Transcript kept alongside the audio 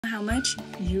how much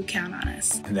you count on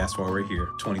us. And that's why we're here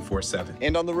 24/7.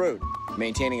 And on the road,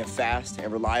 maintaining a fast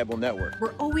and reliable network.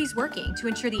 We're always working to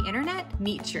ensure the internet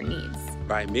meets your needs.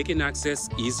 By making access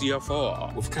easier for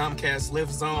all. With Comcast Live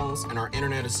Zones and our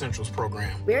Internet Essentials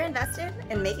program. We're invested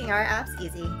in making our apps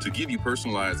easy. To give you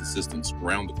personalized assistance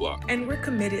round the clock. And we're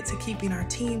committed to keeping our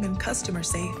team and customers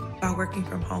safe by working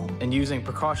from home. And using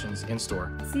precautions in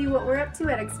store. See what we're up to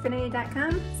at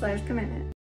Xfinity.com/commitment.